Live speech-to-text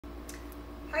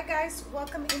Hi guys,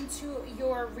 welcome into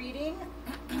your reading.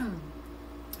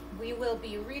 We will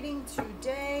be reading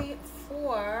today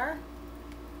for,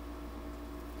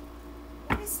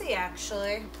 let me see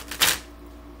actually.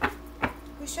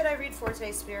 Who should I read for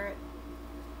today, Spirit?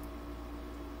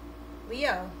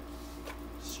 Leo.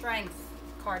 Strength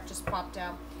card just popped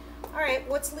out. All right,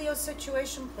 what's Leo's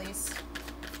situation, please?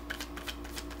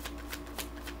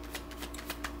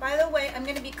 By the way, I'm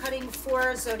going to be cutting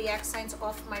 4 zodiac signs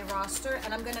off my roster,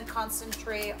 and I'm going to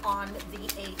concentrate on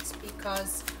the 8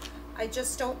 because I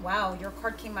just don't... Wow, your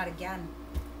card came out again.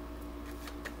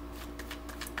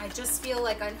 I just feel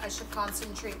like I should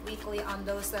concentrate weekly on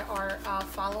those that are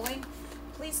following.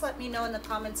 Please let me know in the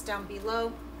comments down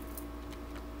below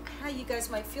how you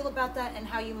guys might feel about that and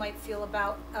how you might feel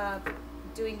about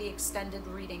doing the extended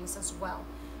readings as well.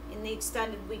 In the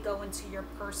extended, we go into your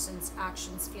person's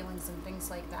actions, feelings, and things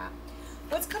like that.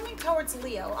 What's coming towards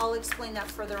Leo? I'll explain that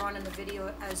further on in the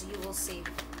video, as you will see.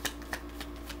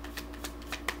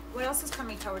 What else is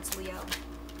coming towards Leo?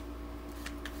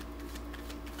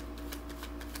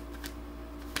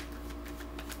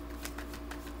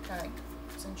 Okay,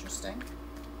 it's interesting.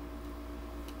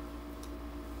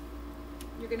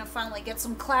 You're going to finally get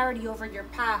some clarity over your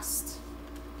past.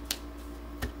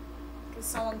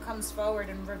 Someone comes forward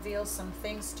and reveals some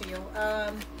things to you.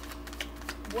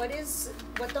 What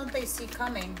don't they see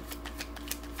coming?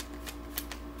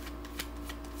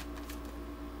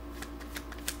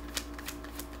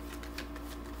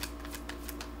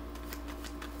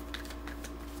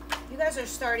 You guys are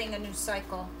starting a new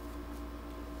cycle,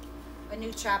 a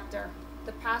new chapter.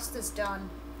 The past is done.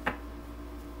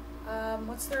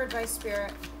 What's their advice,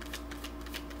 Spirit?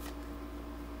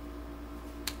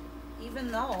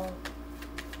 Even though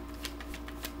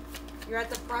you're at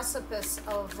the precipice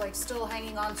of like still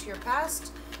hanging on to your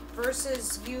past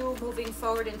versus you moving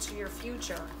forward into your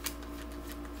future.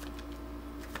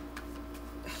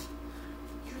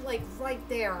 You're like right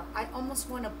there. I almost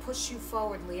want to push you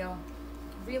forward, Leo.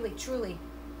 Really, truly.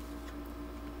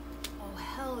 Oh,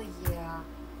 hell yeah.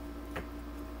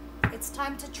 It's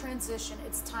time to transition.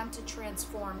 It's time to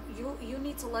transform. You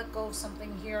need to let go of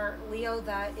something here, Leo,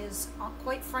 that is,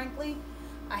 quite frankly,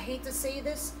 I hate to say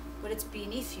this, but it's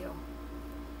beneath you.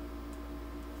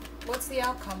 What's the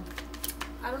outcome?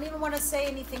 I don't even want to say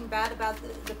anything bad about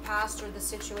the past or the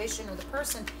situation or the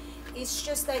person. It's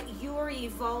just that you are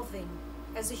evolving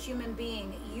as a human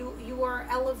being. You are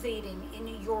elevating in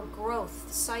your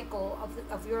growth cycle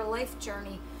of your life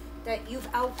journey, that you've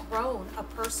outgrown a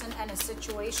person and a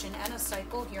situation and a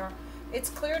cycle here.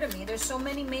 It's clear to me. There's so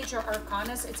many major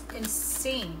arcanas. It's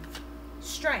insane.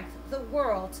 Strength, the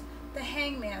world, the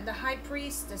hangman, the high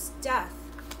priestess, death.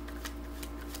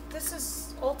 This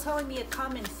is all telling me a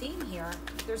common theme here.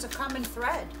 There's a common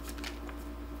thread.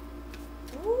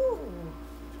 Ooh,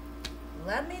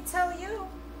 let me tell you.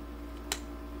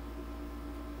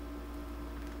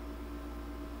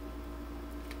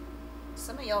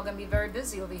 Some of y'all are going to be very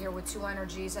busy over here with 2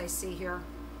 energies I see here.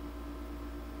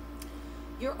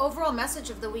 Your overall message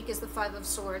of the week is the 5 of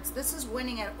Swords. This is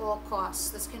winning at all costs.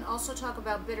 This can also talk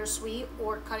about bittersweet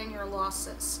or cutting your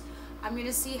losses. I'm going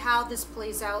to see how this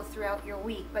plays out throughout your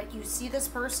week. But you see this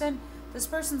person? This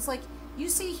person's like, you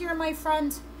see here, my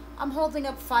friend, I'm holding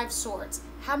up 5 swords.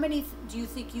 How many do you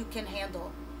think you can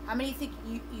handle? How many think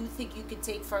you think you could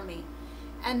take from me?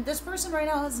 And this person right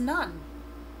now has none.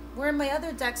 Where in my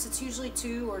other decks, it's usually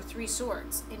 2 or 3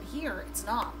 swords. In here, it's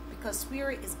not. Because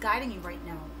Spirit is guiding you right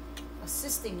now.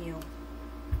 Assisting you.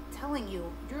 Telling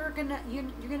you, you're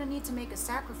gonna need to make a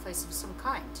sacrifice of some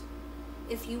kind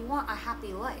if you want a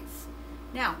happy life.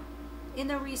 Now, in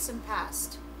the recent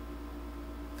past,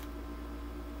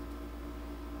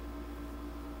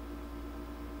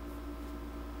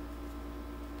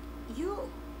 you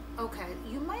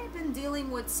might have been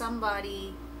dealing with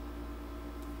somebody.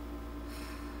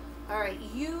 All right,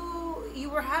 you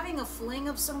were having a fling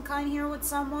of some kind here with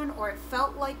someone, or it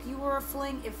felt like you were a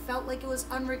fling. It felt like it was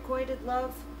unrequited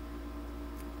love.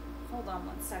 Hold on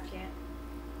one second.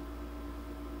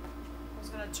 I was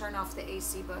going to turn off the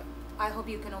AC, but I hope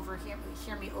you can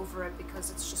hear me over it because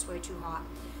it's just way too hot.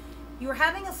 You were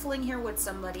having a fling here with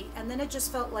somebody, and then it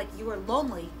just felt like you were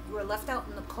lonely. You were left out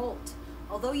in the cold.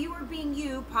 Although you were being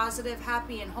you, positive,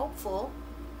 happy, and hopeful,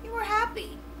 you were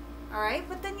happy. All right?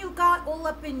 But then you got all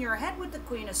up in your head with the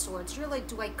Queen of Swords. You're like,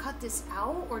 do I cut this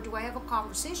out, or do I have a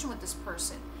conversation with this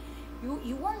person?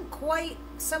 You weren't quite...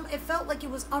 It felt like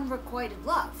it was unrequited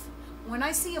love. When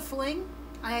I see a fling,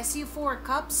 and I see a 4 of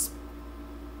Cups,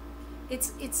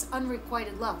 it's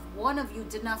unrequited love. One of you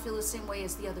did not feel the same way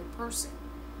as the other person.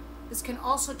 This can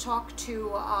also talk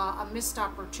to a missed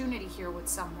opportunity here with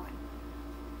someone.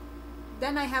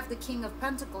 Then I have the King of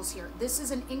Pentacles here. This is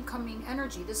an incoming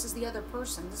energy. This is the other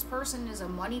person. This person is a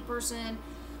money person.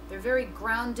 They're very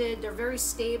grounded. They're very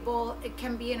stable. It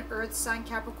can be an earth sign,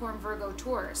 Capricorn, Virgo,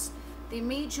 Taurus. They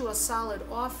made you a solid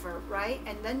offer, right?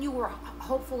 And then you were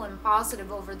hopeful and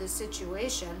positive over this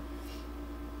situation.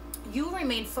 You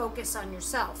remain focused on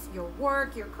yourself, your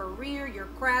work, your career, your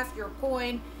craft, your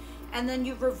coin, and then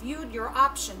you've reviewed your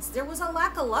options. There was a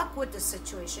lack of luck with this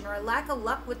situation, or a lack of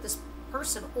luck with this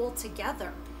person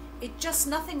altogether. It just,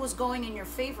 nothing was going in your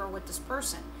favor with this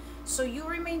person. So you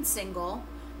remain single,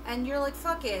 and you're like,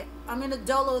 fuck it, I'm going to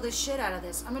dolo the shit out of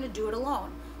this. I'm going to do it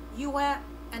alone. You went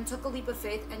and took a leap of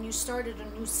faith, and you started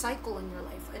a new cycle in your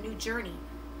life, a new journey.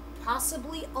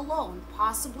 Possibly alone,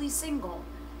 possibly single,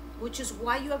 which is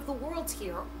why you have the world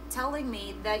here telling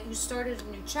me that you started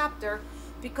a new chapter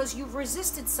because you've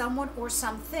resisted someone or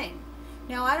something.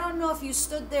 Now, I don't know if you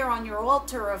stood there on your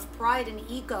altar of pride and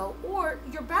ego or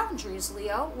your boundaries,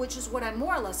 Leo, which is what I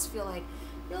more or less feel like.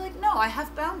 You're like, no, I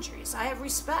have boundaries. I have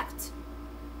respect.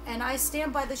 And I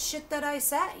stand by the shit that I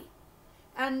say.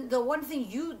 And the one thing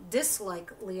you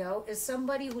dislike, Leo, is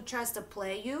somebody who tries to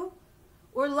play you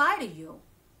or lie to you.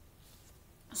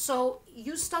 So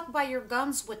you stuck by your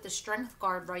guns with the Strength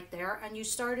card right there, and you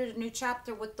started a new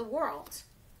chapter with the World.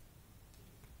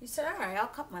 You said, all right, I'll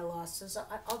cut my losses.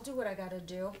 I'll do what I got to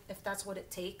do if that's what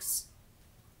it takes.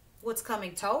 What's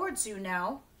coming towards you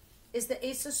now is the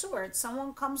Ace of Swords.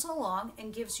 Someone comes along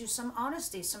and gives you some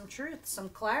honesty, some truth, some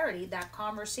clarity, that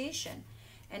conversation.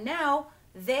 And now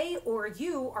they or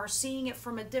you are seeing it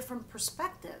from a different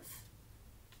perspective.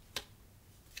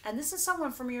 And this is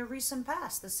someone from your recent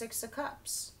past, the Six of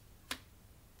Cups.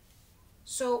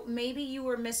 So maybe you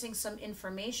were missing some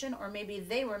information, or maybe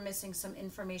they were missing some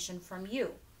information from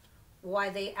you.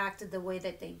 Why they acted the way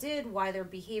that they did, why their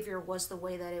behavior was the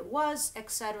way that it was,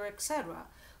 etc., etc.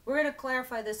 We're going to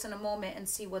clarify this in a moment and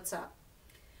see what's up.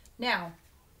 Now,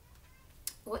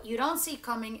 what you don't see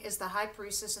coming is the High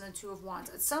Priestess and the Two of Wands.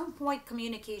 At some point,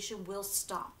 communication will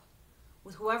stop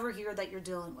with whoever here that you're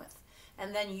dealing with.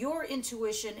 And then your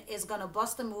intuition is going to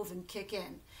bust a move and kick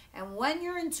in. And when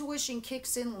your intuition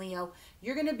kicks in, Leo,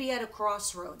 you're going to be at a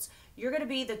crossroads. You're going to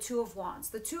be the Two of Wands.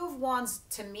 The Two of Wands,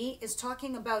 to me, is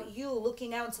talking about you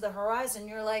looking out into the horizon.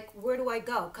 You're like, where do I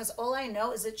go? Because all I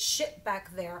know is it's shit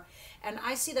back there. And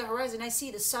I see the horizon. I see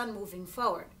the sun moving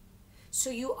forward. So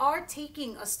you are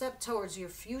taking a step towards your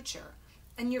future.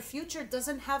 And your future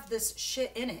doesn't have this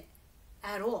shit in it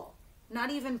at all.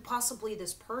 Not even possibly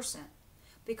this person.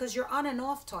 Because you're on and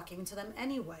off talking to them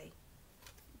anyway.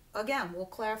 Again, we'll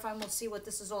clarify and we'll see what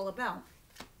this is all about.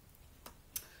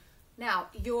 Now,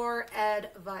 your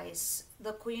advice,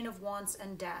 the Queen of Wands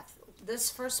and Death.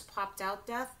 This first popped out,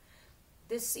 Death.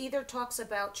 This either talks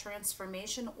about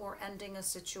transformation or ending a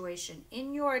situation.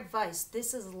 In your advice,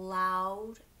 this is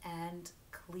loud and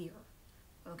clear,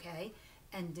 okay?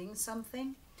 Ending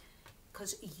something,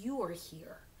 because you are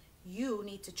here. You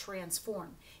need to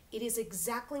transform. It is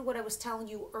exactly what I was telling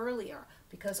you earlier,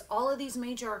 because all of these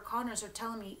major arcanas are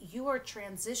telling me you are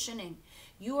transitioning,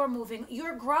 you are moving,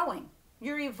 you're growing,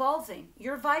 you're evolving,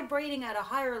 you're vibrating at a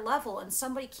higher level, and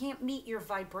somebody can't meet your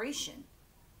vibration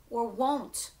or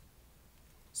won't.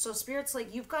 So Spirit's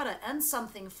like, you've got to end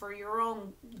something for your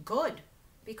own good,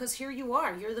 because here you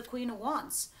are, you're the Queen of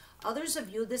Wands. Others of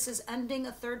you, this is ending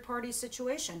a third-party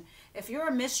situation. If you're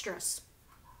a mistress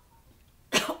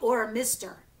or a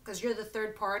mister, because you're the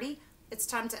third party, it's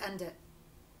time to end it.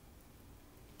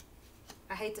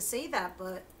 I hate to say that,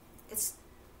 but it's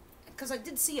because I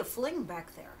did see a fling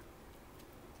back there.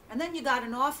 And then you got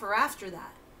an offer after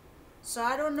that. So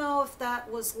I don't know if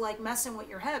that was like messing with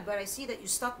your head, but I see that you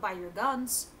stuck by your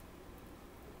guns.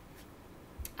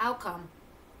 Outcome.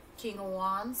 King of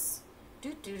Wands.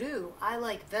 Do-do-do. I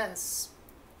like this.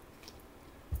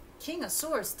 King of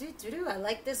Swords. Do-do-do. I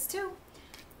like this too.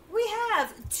 We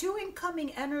have two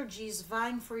incoming energies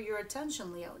vying for your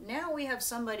attention, Leo. Now we have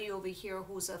somebody over here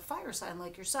who's a fire sign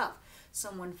like yourself.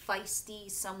 Someone feisty,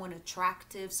 someone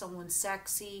attractive, someone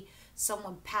sexy,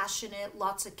 someone passionate,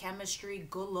 lots of chemistry,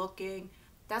 good looking.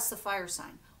 That's the fire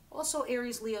sign. Also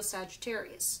Aries, Leo,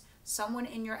 Sagittarius. Someone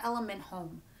in your element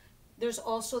home. There's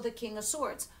also the King of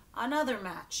Swords. Another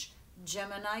match.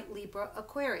 Gemini, Libra,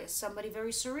 Aquarius. Somebody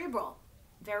very cerebral,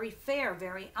 very fair,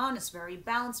 very honest, very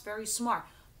balanced, very smart.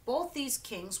 Both these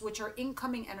kings, which are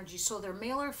incoming energy, so they're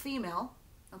male or female,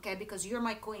 okay, because you're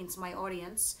my queens, my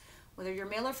audience. Whether you're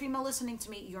male or female listening to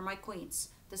me, you're my queens.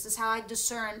 This is how I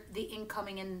discern the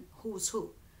incoming and who's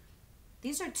who.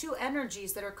 These are two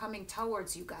energies that are coming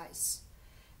towards you guys.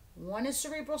 One is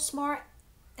cerebral, smart,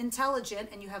 intelligent,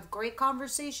 and you have great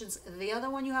conversations. The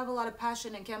other one, you have a lot of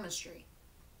passion and chemistry.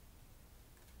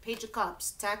 Page of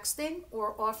Cups, texting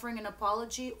or offering an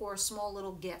apology or a small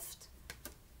little gift.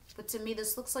 But to me,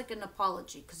 this looks like an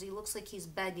apology because he looks like he's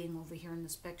begging over here in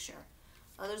this picture.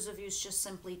 Others of you is just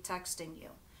simply texting you.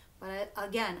 But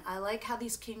again, I like how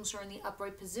these kings are in the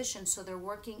upright position, so they're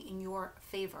working in your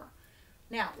favor.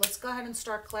 Now, let's go ahead and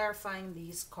start clarifying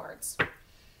these cards.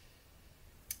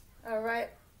 All right,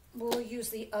 we'll use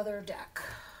the other deck.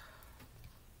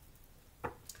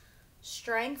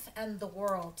 Strength and the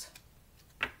World.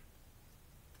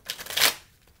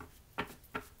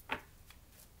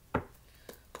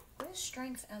 What is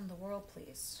Strength and the World,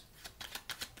 please?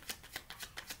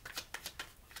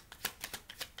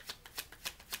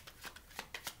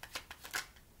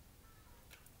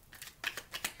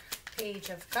 Page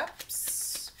of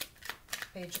Cups.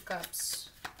 Page of Cups.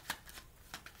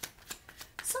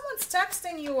 Someone's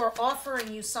texting you or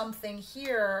offering you something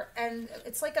here, and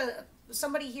it's like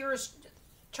somebody here is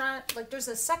trying, like there's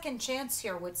a second chance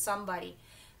here with somebody,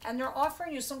 and they're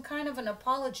offering you some kind of an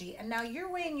apology, and now you're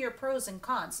weighing your pros and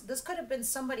cons. This could have been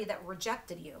somebody that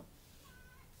rejected you.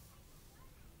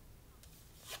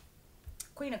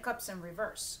 Queen of Cups in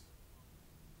reverse.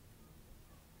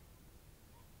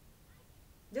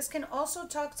 This can also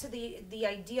talk to the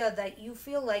idea that you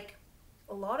feel like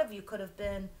a lot of you could have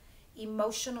been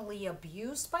emotionally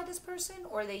abused by this person,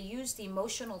 or they used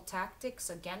emotional tactics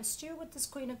against you with this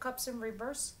Queen of Cups in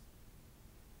reverse.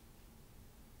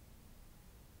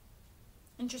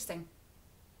 Interesting.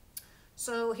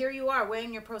 So here you are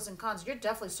weighing your pros and cons. You're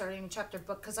definitely starting a chapter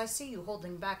book because I see you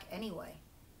holding back anyway.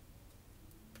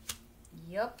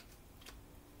 Yep.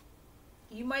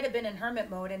 You might have been in hermit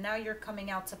mode and now you're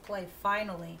coming out to play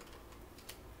finally.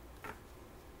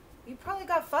 You probably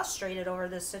got frustrated over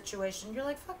this situation. You're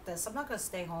like, fuck this. I'm not going to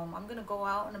stay home. I'm going to go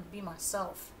out and be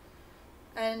myself.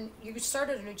 And you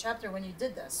started a new chapter when you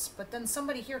did this. But then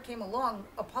somebody here came along,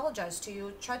 apologized to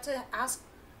you, tried to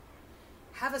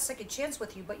have a second chance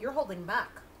with you, but you're holding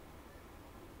back.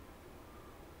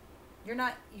 You're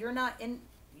not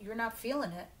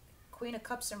feeling it. Queen of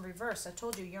Cups in reverse. I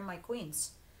told you, you're my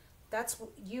queens. That's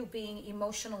you being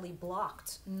emotionally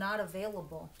blocked, not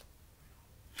available.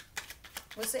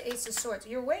 What's the Ace of Swords?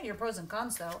 You're weighing your pros and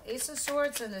cons, though. Ace of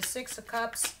Swords and the Six of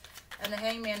Cups and the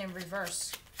Hangman in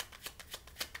reverse.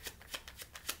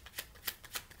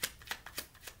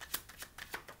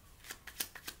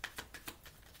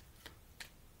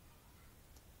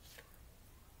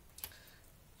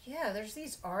 Yeah, there's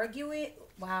these arguing.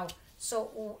 Wow.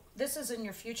 So this is in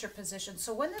your future position.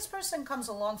 So when this person comes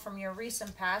along from your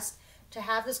recent past to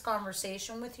have this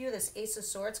conversation with you, this Ace of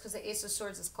Swords, because the Ace of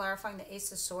Swords is clarifying the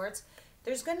Ace of Swords,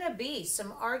 there's going to be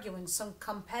some arguing, some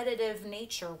competitive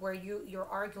nature where you're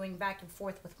arguing back and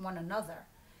forth with one another.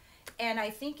 And I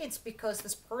think it's because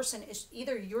this person is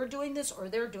either you're doing this or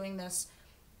they're doing this,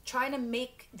 trying to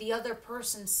make the other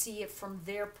person see it from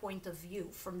their point of view,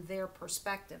 from their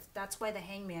perspective. That's why the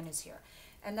Hangman is here.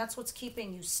 And that's what's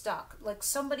keeping you stuck. Like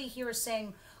somebody here is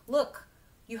saying, look,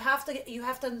 you have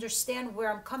to understand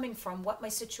where I'm coming from, what my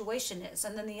situation is.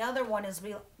 And then the other one is,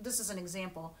 this is an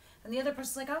example. And the other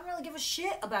person's like, I don't really give a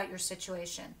shit about your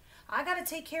situation. I got to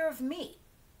take care of me.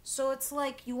 So it's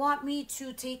like, you want me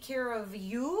to take care of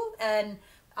you and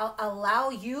I'll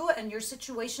allow you and your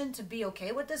situation to be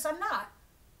okay with this? I'm not.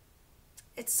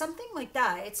 It's something like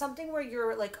that. It's something where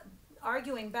you're like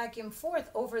arguing back and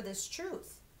forth over this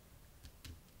truth.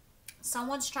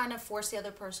 Someone's trying to force the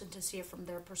other person to see it from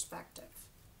their perspective.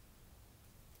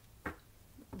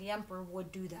 The Emperor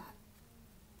would do that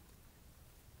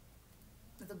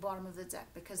at the bottom of the deck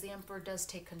because the Emperor does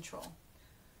take control.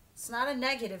 It's not a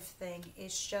negative thing.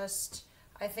 It's just,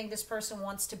 I think this person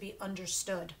wants to be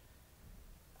understood.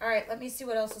 All right, let me see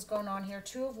what else is going on here.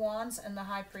 Two of Wands and the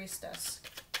High Priestess.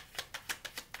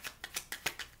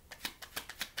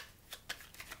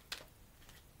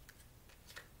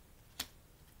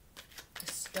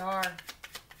 Star,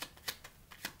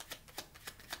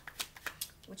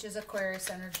 which is Aquarius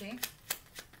energy.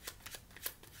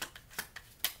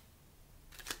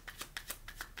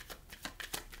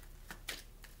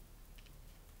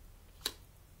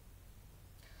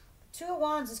 Two of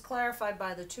Wands is clarified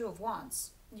by the Two of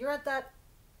Wands. You're at that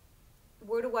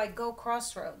where do I go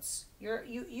crossroads.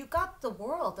 You got the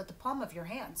world at the palm of your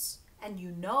hands. And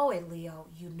you know it, Leo.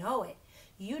 You know it.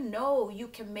 You know you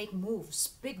can make moves,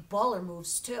 big baller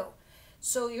moves too.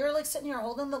 So you're like sitting here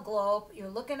holding the globe.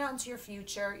 You're looking out into your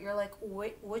future. You're like,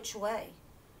 which way?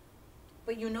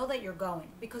 But you know that you're going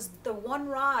because the one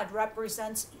rod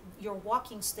represents your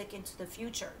walking stick into the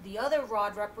future. The other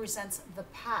rod represents the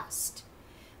past.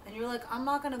 And you're like, I'm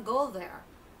not going to go there.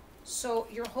 So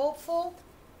you're hopeful.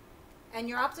 And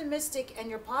you're optimistic and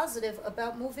you're positive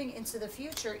about moving into the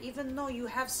future, even though you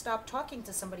have stopped talking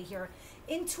to somebody here.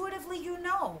 Intuitively, you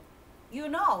know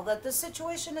that this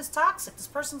situation is toxic. This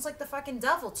person's like the fucking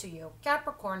devil to you.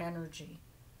 Capricorn energy.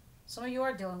 Some of you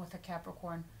are dealing with a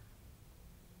Capricorn.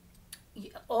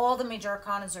 All the major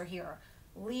arcanas are here.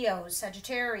 Leo,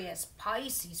 Sagittarius,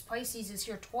 Pisces. Pisces is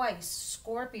here twice.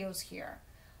 Scorpio's here.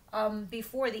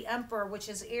 Before the Emperor, which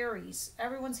is Aries.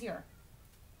 Everyone's here.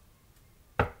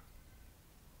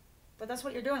 But that's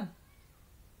what you're doing.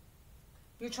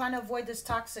 You're trying to avoid this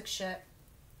toxic shit.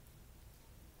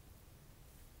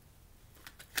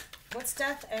 What's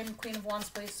Death and Queen of Wands,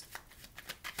 please?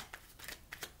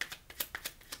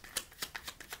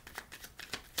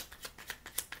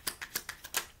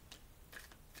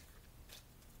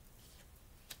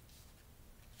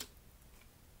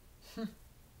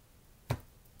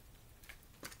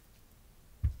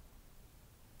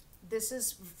 This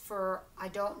is for, I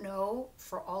don't know,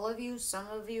 for all of you, some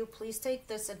of you, please take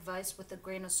this advice with a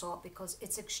grain of salt because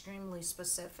it's extremely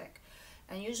specific.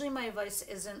 And usually my advice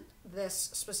isn't this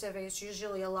specific, it's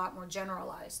usually a lot more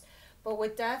generalized. But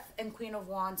with Death and Queen of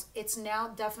Wands, it's now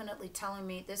definitely telling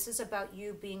me this is about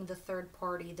you being the third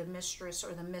party, the mistress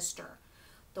or the mister,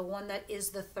 the one that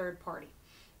is the third party.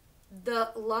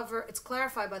 The Lover, it's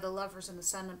clarified by the Lovers and the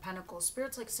Seven of Pentacles.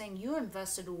 Spirit's like saying you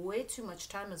invested way too much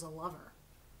time as a lover.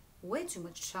 Way too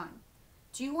much time.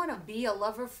 Do you want to be a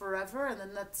lover forever and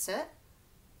then that's it?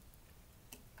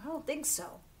 I don't think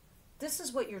so. This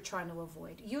is what you're trying to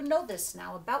avoid. You know this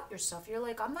now about yourself. You're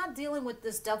like, I'm not dealing with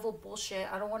this devil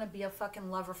bullshit. I don't want to be a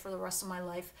fucking lover for the rest of my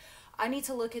life. I need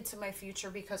to look into my future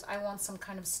because I want some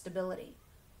kind of stability.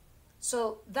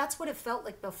 So that's what it felt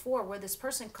like before, where this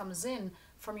person comes in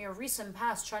from your recent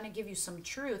past trying to give you some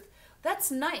truth.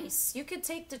 That's nice. You could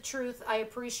take the truth. I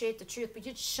appreciate the truth, but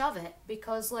you'd shove it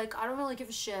because, like, I don't really give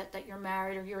a shit that you're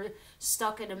married or you're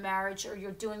stuck in a marriage or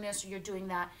you're doing this or you're doing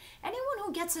that. Anyone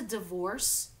who gets a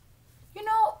divorce, you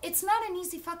know, it's not an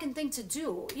easy fucking thing to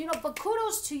do, you know, but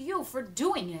kudos to you for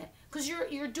doing it because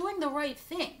you're doing the right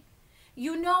thing.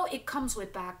 You know it comes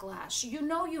with backlash. You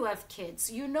know you have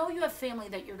kids. You know you have family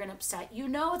that you're going to upset. You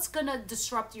know it's going to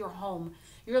disrupt your home,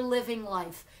 your living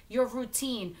life, your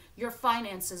routine, your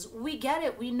finances. We get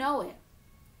it. We know it.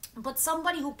 But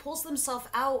somebody who pulls themselves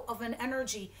out of an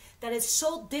energy that is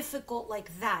so difficult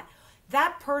like that,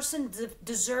 that person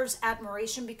deserves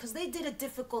admiration because they did a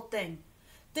difficult thing.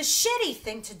 The shitty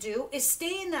thing to do is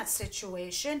stay in that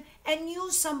situation and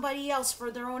use somebody else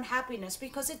for their own happiness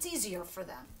because it's easier for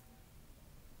them.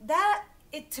 That,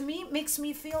 it to me, makes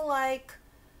me feel like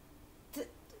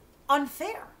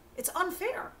unfair. It's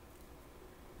unfair.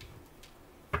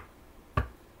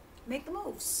 Make the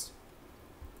moves.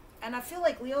 And I feel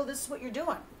like, Leo, this is what you're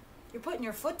doing. You're putting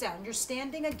your foot down. You're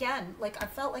standing again. Like, I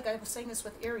felt like I was saying this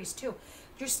with Aries, too.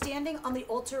 You're standing on the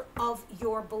altar of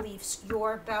your beliefs,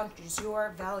 your boundaries,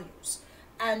 your values.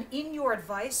 And in your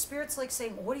advice, Spirit's like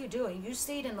saying, what are you doing? You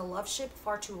stayed in a love ship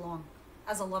far too long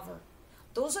as a lover.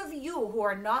 Those of you who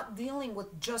are not dealing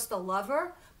with just a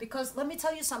lover, because let me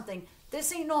tell you something,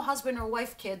 this ain't no husband or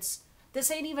wife, kids. This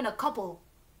ain't even a couple.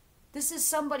 This is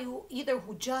somebody who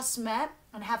just met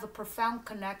and have a profound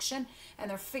connection and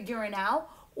they're figuring out,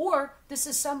 or this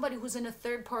is somebody who's in a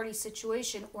third party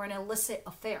situation or an illicit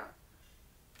affair.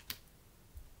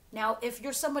 Now, if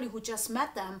you're somebody who just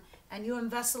met them and you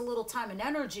invest a little time and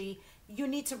energy, you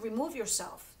need to remove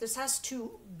yourself. This has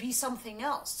to be something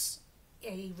else.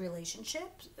 A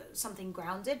relationship, something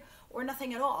grounded, or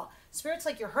nothing at all. Spirit's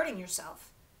like you're hurting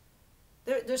yourself.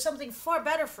 There's something far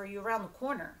better for you around the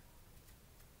corner.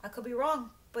 I could be wrong,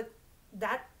 but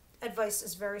that advice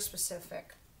is very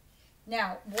specific.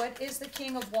 Now, what is the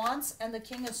King of Wands and the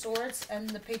King of Swords and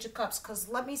the Page of Cups? Because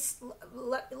let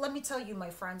me tell you, my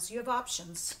friends, you have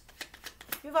options.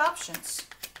 You have options.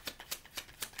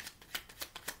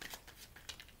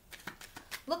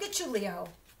 Look at you, Leo.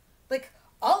 Like,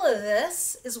 all of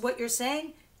this is what you're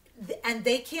saying, and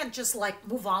they can't just like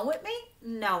move on with me?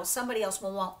 No, somebody else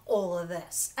will want all of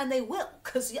this. And they will,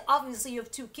 because obviously you have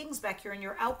two kings back here in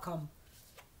your outcome.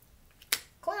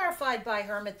 Clarified by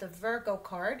Hermit, the Virgo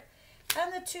card,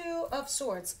 and the Two of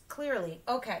Swords, clearly.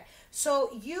 Okay,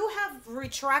 so you have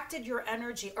retracted your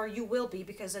energy, or you will be,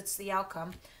 because it's the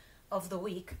outcome of the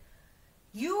week.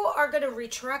 You are going to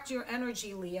retract your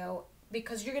energy, Leo,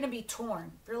 because you're going to be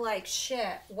torn. You're like,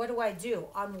 shit, what do I do?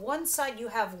 On one side, you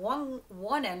have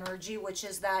one energy, which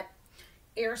is that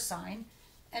air sign.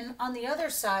 And on the other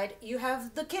side, you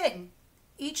have the king.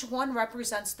 Each one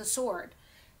represents the sword.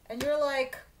 And you're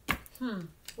like,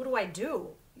 what do I do?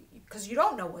 Because you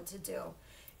don't know what to do.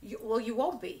 Well, you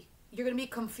won't be. you're going to be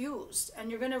confused, and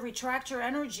you're going to retract your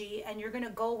energy, and you're going to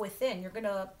go within. You're going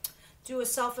to do a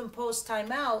self-imposed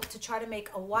timeout to try to make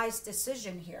a wise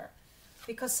decision here.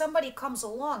 Because somebody comes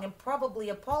along and probably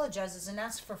apologizes and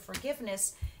asks for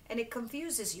forgiveness, and it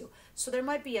confuses you. So there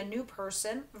might be a new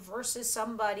person versus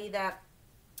somebody that,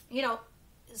 you know,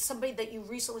 somebody that you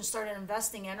recently started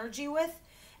investing energy with,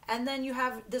 and then you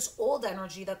have this old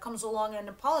energy that comes along and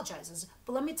apologizes.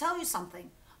 But let me tell you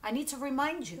something. I need to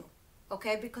remind you,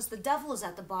 okay, because the devil is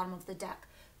at the bottom of the deck.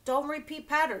 Don't repeat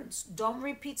patterns. Don't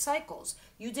repeat cycles.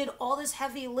 You did all this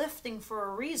heavy lifting for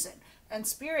a reason, and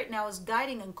Spirit now is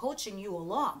guiding and coaching you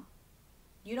along.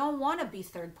 You don't want to be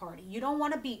third party. You don't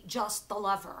want to be just the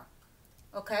lover,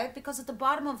 okay? Because at the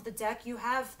bottom of the deck, you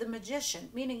have the Magician,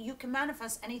 meaning you can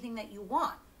manifest anything that you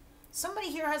want. Somebody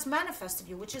here has manifested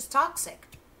you, which is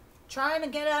toxic. Trying to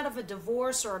get out of a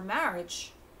divorce or a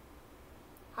marriage.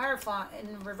 Hierophant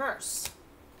in reverse.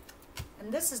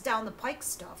 And this is down the pike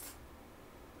stuff.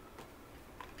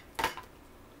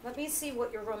 Let me see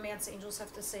what your romance angels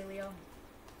have to say, Leo.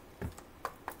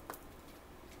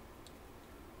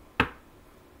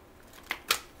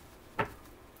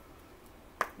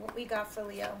 What we got for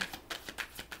Leo?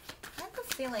 I have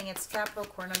a feeling it's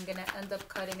Capricorn I'm going to end up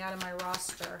cutting out of my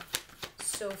roster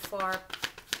so far.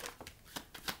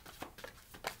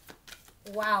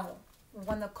 Wow.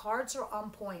 When the cards are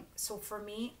on point. So for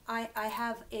me, I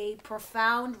have a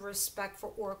profound respect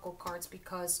for Oracle cards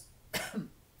because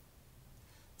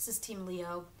this is Team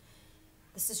Leo.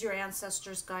 This is your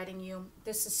ancestors guiding you.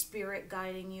 This is Spirit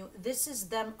guiding you. This is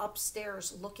them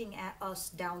upstairs looking at us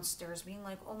downstairs, being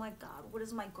like, oh my God, what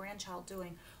is my grandchild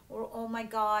doing? Or, oh my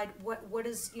God, what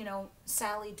is, you know,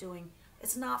 Sally doing?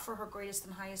 It's not for her greatest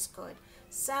and highest good.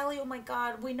 Sally, oh my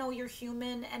God, we know you're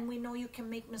human and we know you can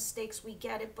make mistakes. We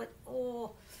get it, but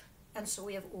oh. And so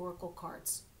we have Oracle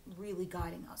cards really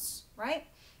guiding us, right?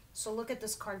 So look at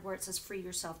this card where it says free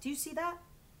yourself. Do you see that?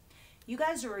 You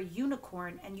guys are a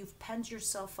unicorn and you've penned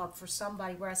yourself up for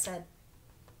somebody where I said,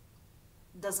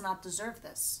 does not deserve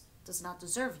this, does not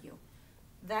deserve you.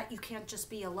 That you can't just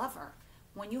be a lover.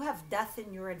 When you have death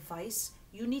in your advice,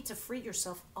 you need to free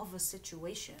yourself of a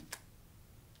situation.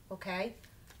 Okay?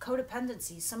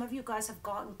 Codependency. Some of you guys have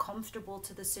gotten comfortable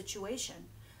to the situation.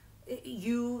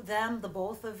 You, them, the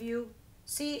both of you.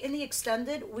 See, in the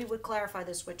extended, we would clarify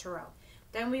this with tarot.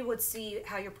 Then we would see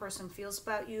how your person feels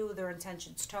about you, their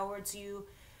intentions towards you,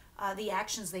 the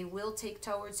actions they will take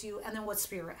towards you, and then what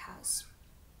Spirit has.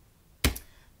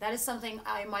 That is something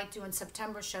I might do in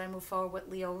September should I move forward with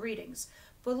Leo readings.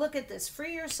 But look at this.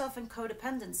 Free yourself in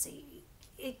codependency.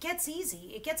 It gets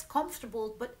easy. It gets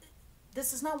comfortable, but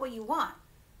this is not what you want.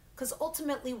 Because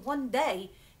ultimately, one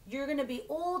day, you're going to be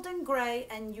old and gray,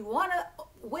 and you want to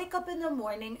wake up in the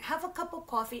morning, have a cup of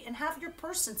coffee, and have your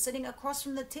person sitting across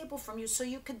from the table from you so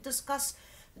you could discuss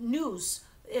news,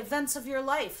 events of your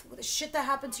life, the shit that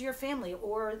happened to your family,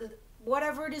 or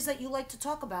whatever it is that you like to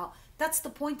talk about. That's the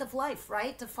point of life,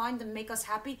 right? To find and make us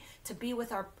happy, to be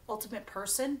with our ultimate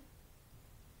person.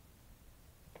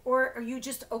 Or are you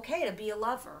just okay to be a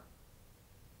lover?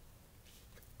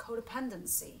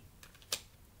 Codependency.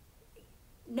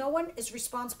 No one is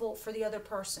responsible for the other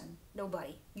person.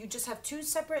 Nobody. You just have two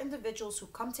separate individuals who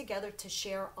come together to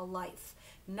share a life,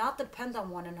 not depend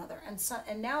on one another.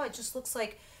 And now it just looks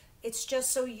like it's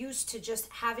just so used to just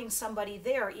having somebody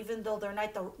there, even though they're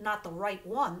not the right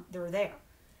one, they're there.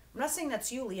 I'm not saying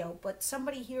that's you, Leo, but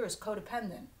somebody here is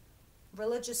codependent.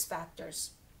 Religious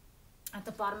factors at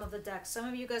the bottom of the deck. Some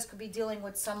of you guys could be dealing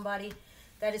with somebody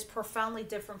that is profoundly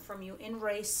different from you in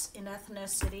race, in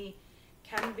ethnicity,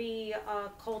 can be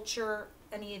culture,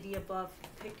 any of the above.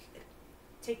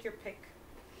 Take your pick.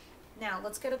 Now,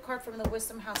 let's get a card from the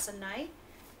Wisdom House of Night,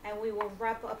 and we will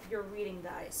wrap up your reading,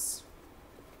 guys.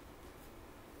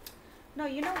 No,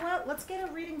 you know what? Let's get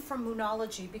a reading from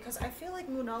Moonology, because I feel like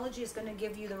Moonology is going to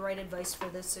give you the right advice for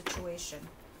this situation,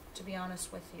 to be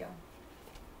honest with you.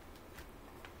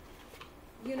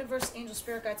 Universe, angel,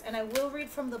 spirit guides, and I will read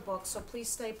from the book, so please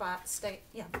stand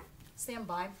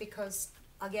by, because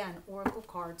again, Oracle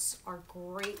cards are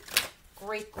great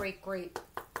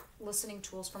listening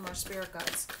tools from our spirit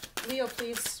guides. Leo,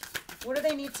 please, what do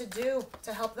they need to do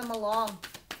to help them along?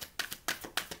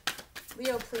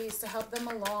 Leo, please, to help them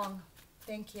along.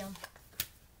 Thank you.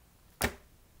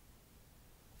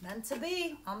 Meant to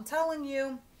be, I'm telling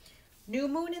you. New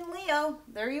moon in Leo.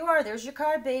 There you are. There's your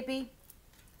card, baby.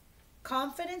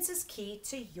 Confidence is key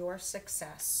to your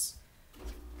success.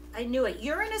 I knew it.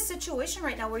 You're in a situation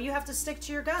right now where you have to stick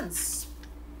to your guns.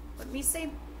 Let me see.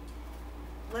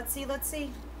 Let's see. Let's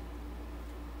see.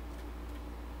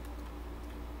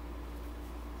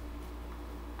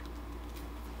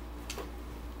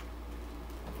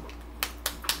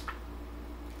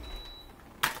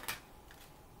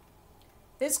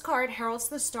 This card heralds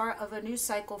the start of a new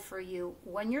cycle for you,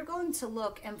 when you're going to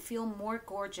look and feel more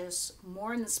gorgeous,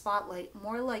 more in the spotlight,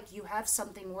 more like you have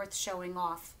something worth showing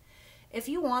off. If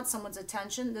you want someone's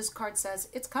attention, this card says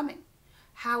it's coming.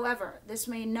 However, this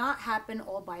may not happen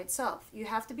all by itself. You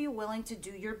have to be willing to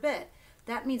do your bit.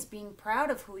 That means being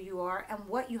proud of who you are and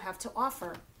what you have to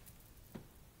offer.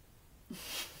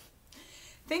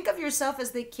 Think of yourself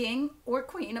as the king or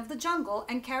queen of the jungle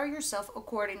and carry yourself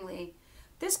accordingly.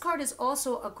 This card is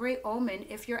also a great omen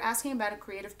if you're asking about a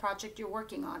creative project you're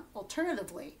working on.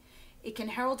 Alternatively, it can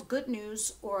herald good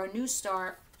news or a new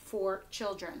start for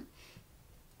children.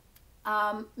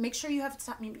 Make sure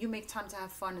you make time to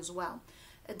have fun as well.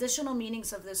 Additional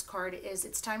meanings of this card is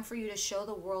it's time for you to show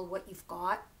the world what you've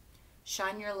got,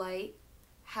 shine your light,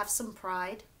 have some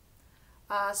pride,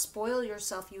 spoil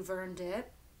yourself, you've earned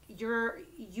it.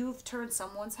 You've turned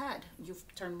someone's head.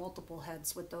 You've turned multiple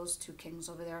heads with those two kings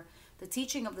over there. The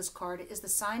teaching of this card is the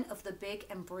sign of the big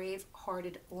and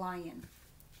brave-hearted lion.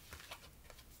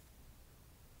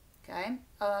 Okay,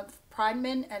 of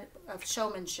prideman and of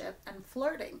showmanship and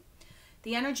flirting.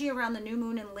 The energy around the new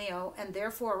moon in Leo, and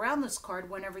therefore around this card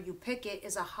whenever you pick it,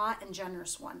 is a hot and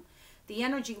generous one. The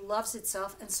energy loves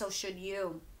itself, and so should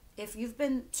you. If you've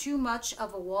been too much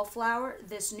of a wallflower,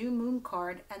 this new moon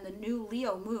card and the new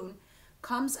Leo moon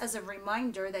comes as a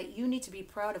reminder that you need to be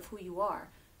proud of who you are.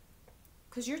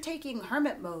 Because you're taking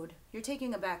hermit mode. You're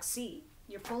taking a back seat.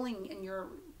 You're pulling and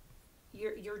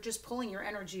you're just pulling your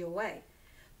energy away.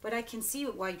 But I can see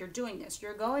why you're doing this.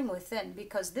 You're going within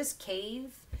because this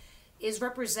cave is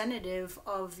representative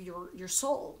of your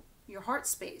soul, your heart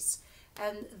space.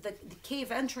 And the cave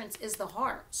entrance is the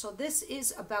heart. So this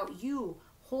is about you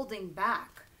holding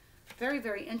back. Very,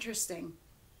 very interesting.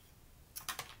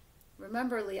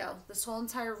 Remember, Leo, this whole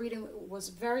entire reading was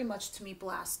very much to me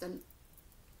blessed. And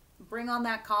bring on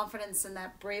that confidence and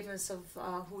that braveness of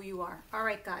who you are. All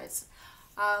right, guys.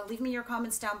 Leave me your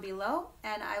comments down below,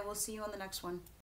 and I will see you on the next one.